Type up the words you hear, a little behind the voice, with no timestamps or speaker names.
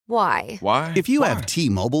Why? Why? If you have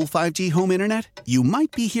T-Mobile 5G home internet, you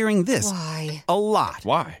might be hearing this Why? a lot.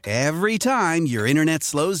 Why? Every time your internet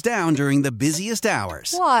slows down during the busiest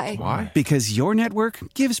hours. Why? Why? Because your network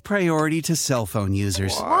gives priority to cell phone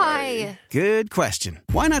users. Why? Good question.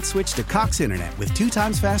 Why not switch to Cox Internet with 2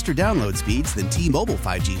 times faster download speeds than T-Mobile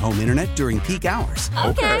 5G home internet during peak hours?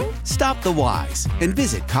 Okay. Stop the whys and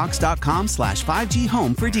visit cox.com/5G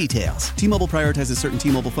home for details. T-Mobile prioritizes certain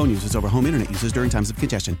T-Mobile phone users over home internet users during times of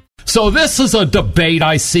congestion. So this is a debate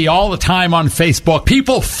I see all the time on Facebook.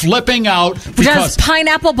 People flipping out because... Does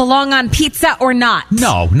pineapple belong on pizza or not?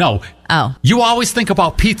 No. Oh. You always think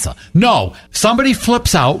about pizza. No. Somebody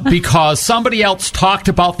flips out because somebody else talked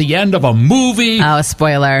about the end of a movie. Oh,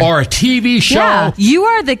 spoiler. Or a TV show. Yeah, you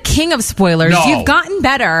are the king of spoilers. No. You've gotten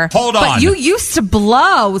better. Hold on. But you used to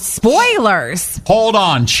blow spoilers. Hold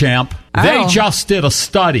on, champ. Oh. They just did a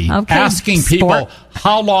study asking people,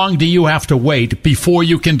 how long do you have to wait before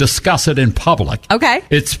you can discuss it in public? Okay.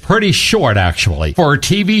 It's pretty short, actually. For a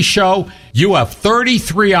TV show, you have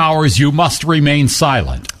 33 hours you must remain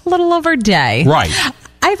silent. A little over a day. Right.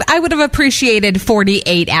 I would have appreciated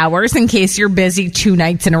 48 hours in case you're busy 2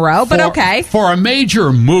 nights in a row, but okay. For a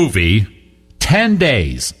major movie, 10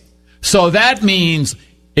 days. So that means...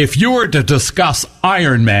 if you were to discuss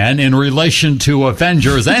Iron Man in relation to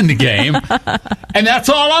Avengers Endgame, and that's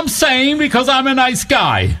all I'm saying because I'm a nice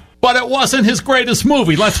guy, but it wasn't his greatest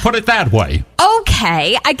movie, let's put it that way.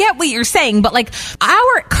 Okay, I get what you're saying, but like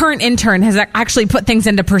our current intern has actually put things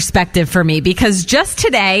into perspective for me because just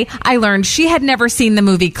today I learned she had never seen the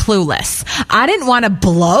movie Clueless. I didn't want to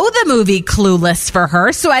blow the movie Clueless for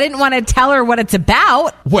her, so I didn't want to tell her what it's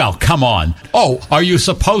about. Well, come on. Oh, are you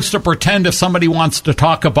supposed to pretend if somebody wants to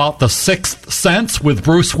talk about The Sixth Sense with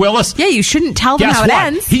Bruce Willis? Yeah, you shouldn't tell them Guess how it what?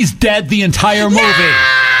 ends. He's dead the entire movie.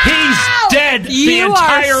 No! He's dead the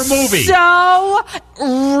entire movie. So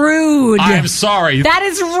rude. I'm sorry. That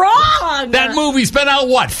is wrong. That movie's been out,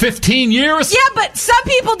 what, 15 years? Yeah, but some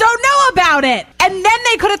people don't know about it. And then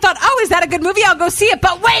they could have thought, oh, is that a good movie? I'll go see it.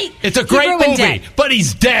 But wait. It's a great movie, but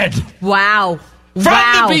he's dead. Wow. From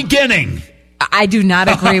the beginning. I do not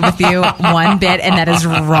agree with you one bit, and that is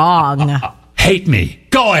wrong. Hate me.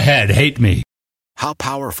 Go ahead, hate me. How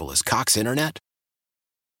powerful is Cox Internet?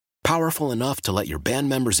 Powerful enough to let your band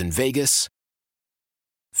members in Vegas,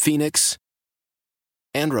 Phoenix,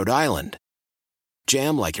 and Rhode Island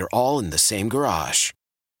jam like you're all in the same garage.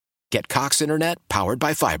 Get Cox Internet powered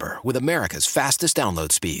by fiber with America's fastest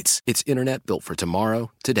download speeds. It's internet built for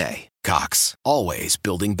tomorrow, today. Cox, always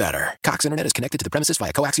building better. Cox Internet is connected to the premises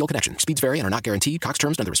via coaxial connection. Speeds vary and are not guaranteed. Cox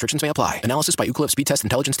terms and other restrictions may apply. Analysis by Ookla of Speed Test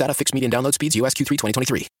Intelligence Data. Fixed median download speeds. US Q3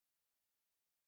 2023.